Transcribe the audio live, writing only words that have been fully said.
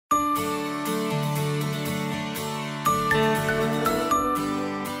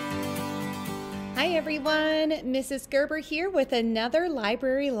everyone, Mrs. Gerber here with another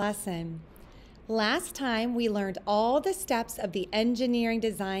library lesson. Last time we learned all the steps of the engineering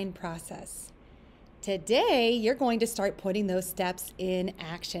design process. Today you're going to start putting those steps in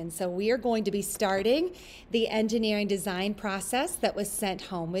action. So we are going to be starting the engineering design process that was sent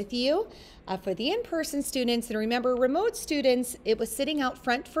home with you. For the in-person students, and remember remote students, it was sitting out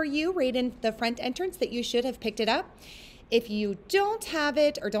front for you right in the front entrance that you should have picked it up. If you don't have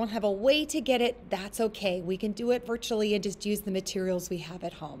it or don't have a way to get it, that's okay. We can do it virtually and just use the materials we have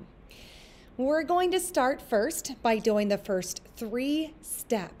at home. We're going to start first by doing the first 3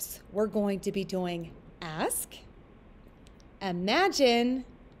 steps. We're going to be doing ask, imagine,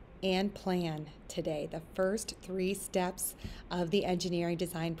 and plan today. The first 3 steps of the engineering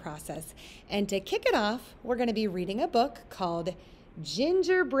design process. And to kick it off, we're going to be reading a book called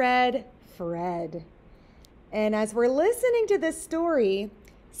Gingerbread Fred. And as we're listening to this story,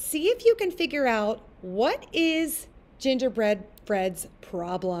 see if you can figure out what is Gingerbread Fred's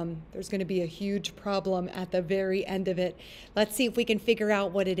problem. There's going to be a huge problem at the very end of it. Let's see if we can figure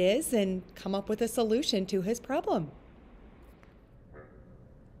out what it is and come up with a solution to his problem.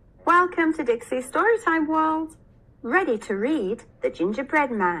 Welcome to Dixie's Storytime World. Ready to read The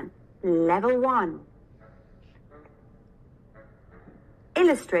Gingerbread Man, Level 1.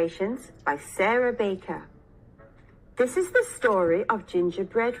 Illustrations by Sarah Baker. This is the story of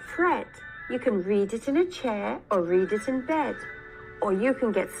Gingerbread Fred. You can read it in a chair or read it in bed, or you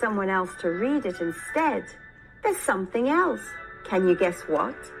can get someone else to read it instead. There's something else. Can you guess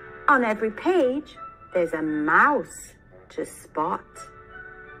what? On every page, there's a mouse to spot.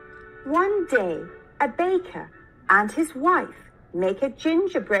 One day, a baker and his wife make a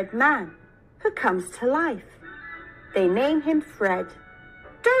gingerbread man who comes to life. They name him Fred.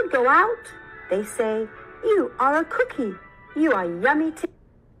 Don't go out, they say. You are a cookie. You are yummy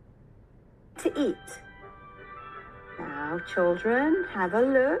to eat. Now, children, have a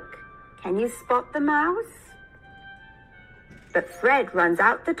look. Can you spot the mouse? But Fred runs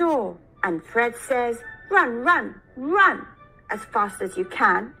out the door, and Fred says, "Run, run, run, as fast as you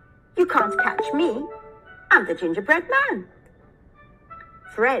can. You can't catch me. I'm the gingerbread man."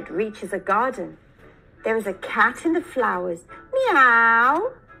 Fred reaches a garden. There is a cat in the flowers.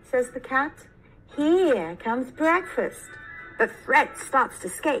 "Meow," says the cat. "Here comes breakfast." But Fred starts to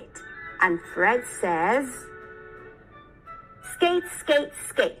skate, and Fred says, "Skate, skate,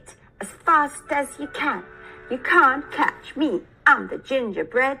 skate, as fast as you can. You can't catch me, I'm the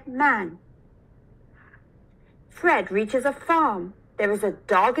gingerbread man." Fred reaches a farm. There is a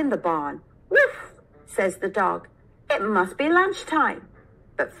dog in the barn. "Woof," says the dog. "It must be lunchtime."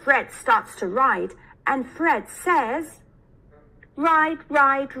 But Fred starts to ride, and Fred says, "Ride,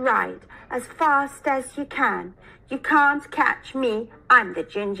 ride, ride, as fast as you can. You can't catch me, I'm the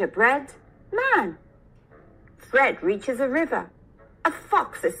gingerbread man." Fred reaches a river. A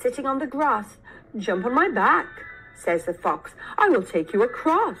fox is sitting on the grass. "Jump on my back," says the fox. "I will take you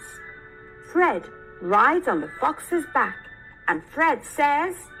across." Fred rides on the fox's back, and Fred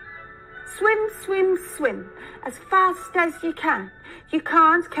says, "Swim, swim, swim, as fast as you can. You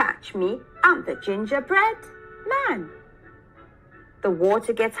can't catch me, I'm the gingerbread man." The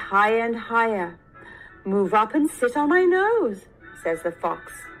water gets higher and higher. "Move up and sit on my nose," says the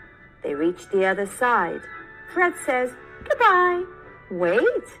fox. They reach the other side. Fred says, "Goodbye."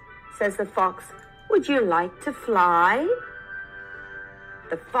 "Wait," says the fox. "Would you like to fly?"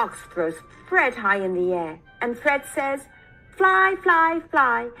 The fox throws Fred high in the air, and Fred says, "Fly, fly,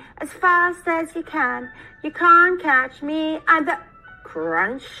 fly, as fast as you can. You can't catch me, I'm the..."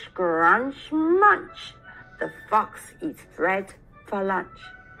 Crunch, crunch, munch. The fox eats Fred for lunch.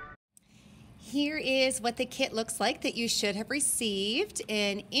 Here is what the kit looks like that you should have received,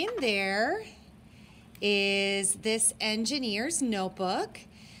 and in there is this engineer's notebook.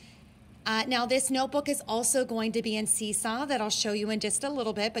 Now this notebook is also going to be in Seesaw that I'll show you in just a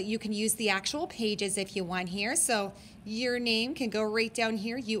little bit, but you can use the actual pages if you want here. So your name can go right down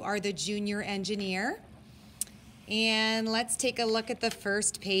here. You are the junior engineer. And let's take a look at the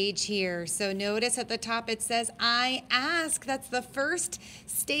first page here. So notice at the top it says, I ask. That's the first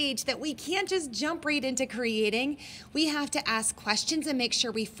stage that we can't just jump right into creating. We have to ask questions and make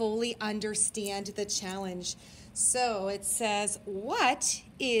sure we fully understand the challenge. So it says, what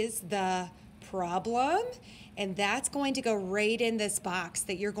is the problem? And that's going to go right in this box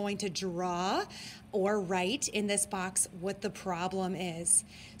that you're going to draw or write in this box what the problem is.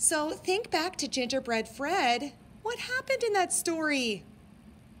 So think back to Gingerbread Fred. What happened in that story?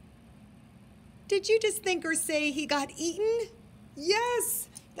 Did you just think or say he got eaten? Yes,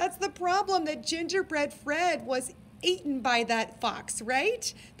 that's the problem, that Gingerbread Fred was eaten by that fox,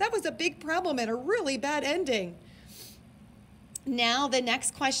 right? That was a big problem and a really bad ending. Now the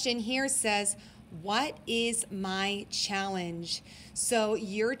next question here says, what is my challenge? So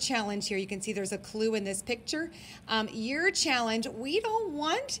your challenge here, you can see there's a clue in this picture. Your challenge, we don't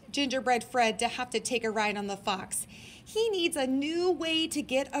want Gingerbread Fred to have to take a ride on the fox. He needs a new way to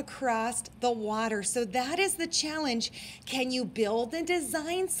get across the water. So that is the challenge. Can you build and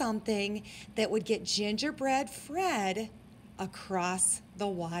design something that would get Gingerbread Fred across the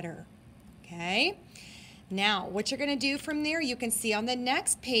water? Okay. Now, what you're going to do from there, you can see on the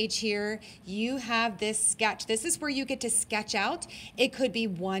next page here, you have this sketch. This is where you get to sketch out. It could be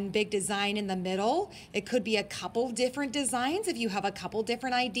one big design in the middle. It could be a couple different designs if you have a couple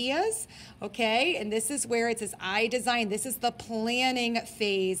different ideas, okay? And this is where it says, I design. This is the planning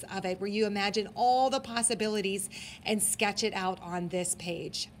phase of it, where you imagine all the possibilities and sketch it out on this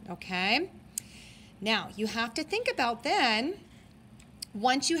page, okay? Now, you have to think about then,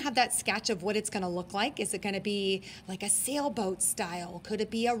 once you have that sketch of what it's going to look like, is it going to be like a sailboat style? Could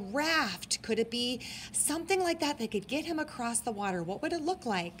it be a raft? Could it be something like that that could get him across the water? What would it look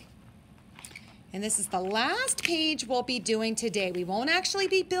like? And this is the last page we'll be doing today. We won't actually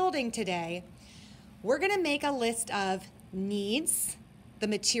be building today. We're going to make a list of needs, the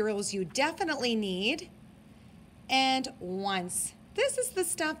materials you definitely need, and wants. This is the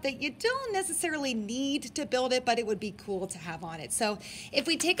stuff that you don't necessarily need to build it, but it would be cool to have on it. So if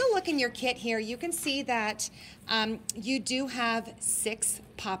we take a look in your kit here, you can see that you do have 6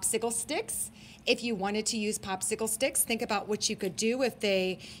 popsicle sticks. If you wanted to use popsicle sticks, think about what you could do if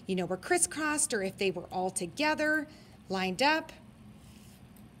they, were crisscrossed or if they were all together, lined up.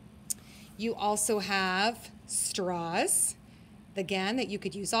 You also have straws, again, that you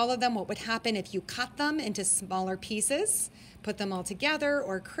could use all of them. What would happen if you cut them into smaller pieces? Put them all together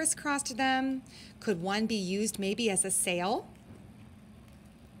or crisscrossed them? Could one be used maybe as a sail?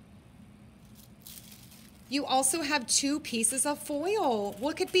 You also have 2 pieces of foil.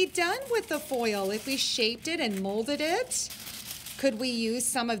 What could be done with the foil if we shaped it and molded it? Could we use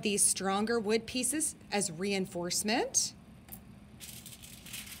some of these stronger wood pieces as reinforcement?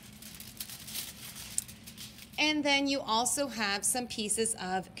 And then you also have some pieces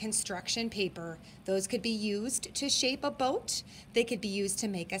of construction paper. Those could be used to shape a boat. They could be used to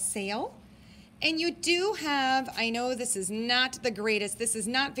make a sail. And you do have, I know this is not the greatest, this is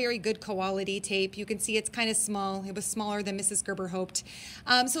not very good quality tape. You can see it's kind of small. It was smaller than Mrs. Gerber hoped.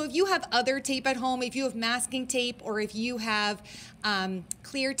 So if you have other tape at home, if you have masking tape, or if you have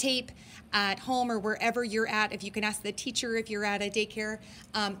clear tape at home or wherever you're at, if you can ask the teacher if you're at a daycare,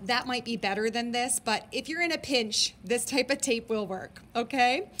 that might be better than this. But if you're in a pinch, this type of tape will work,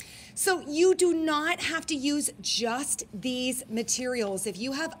 okay? So you do not have to use just these materials. If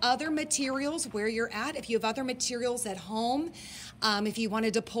you have other materials where you're at, if you have other materials at home, if you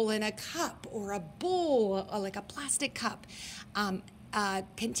wanted to pull in a cup or a bowl, like a plastic cup, a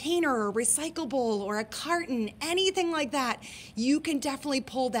container or recyclable or a carton, anything like that, you can definitely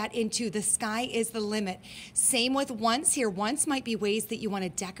pull that into the sky is the limit. Same with once here. Once might be ways that you want to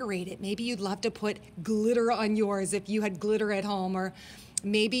decorate it. Maybe you'd love to put glitter on yours if you had glitter at home, or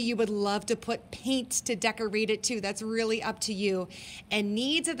maybe you would love to put paint to decorate it too. That's really up to you. And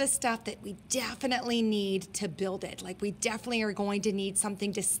needs are the stuff that we definitely need to build it. Like we definitely are going to need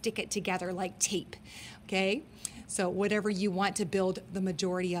something to stick it together, like tape, okay? So whatever you want to build the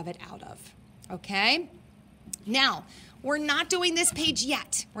majority of it out of, okay? Now, we're not doing this page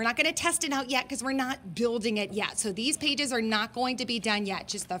yet. We're not gonna test it out yet because we're not building it yet. So these pages are not going to be done yet.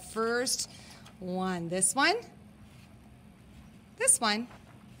 Just the first one, this one,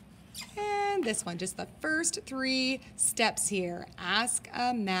 and this one. Just the first 3 steps here. Ask,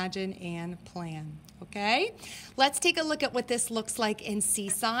 imagine, and plan, okay? Let's take a look at what this looks like in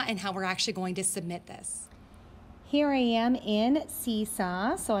Seesaw and how we're actually going to submit this. Here I am in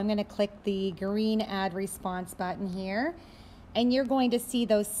Seesaw, so I'm going to click the green add response button here, and you're going to see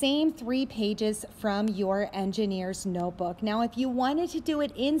those same 3 pages from your engineer's notebook. Now, if you wanted to do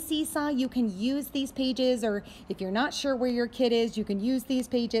it in Seesaw, you can use these pages, or if you're not sure where your kid is, you can use these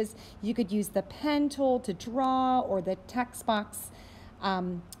pages. You could use the pen tool to draw or the text box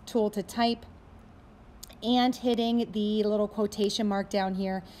tool to type. And hitting the little quotation mark down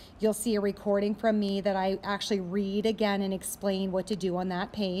here, you'll see a recording from me that I actually read again and explain what to do on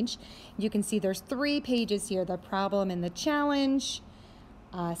that page. You can see there's 3 pages here, the problem and the challenge,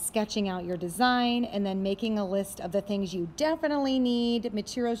 sketching out your design, and then making a list of the things you definitely need,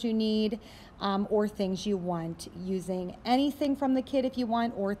 materials you need, or things you want, using anything from the kit if you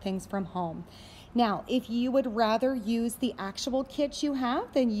want, or things from home. Now, if you would rather use the actual kit you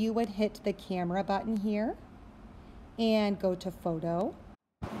have, then you would hit the camera button here, and go to photo.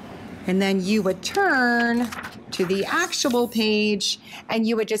 And then you would turn to the actual page and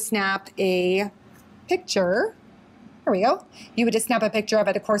you would just snap a picture. There we go. You would just snap a picture of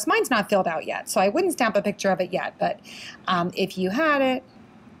it. Of course, mine's not filled out yet, so I wouldn't snap a picture of it yet. But if you had it,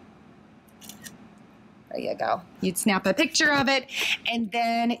 there you go. You'd snap a picture of it, and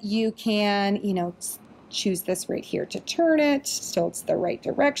then you can, choose this right here to turn it so it's the right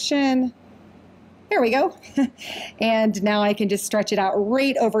direction. There we go. And now I can just stretch it out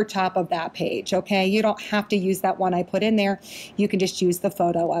right over top of that page, okay? You don't have to use that one I put in there. You can just use the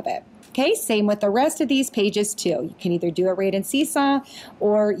photo of it. Okay, same with the rest of these pages too. You can either do a rate and seesaw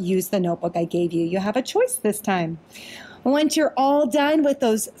or use the notebook I gave you. You have a choice this time. Once you're all done with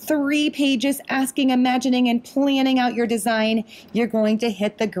those 3 pages, asking, imagining, and planning out your design, you're going to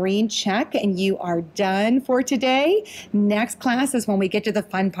hit the green check and you are done for today. Next class is when we get to the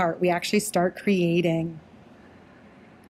fun part. We actually start creating.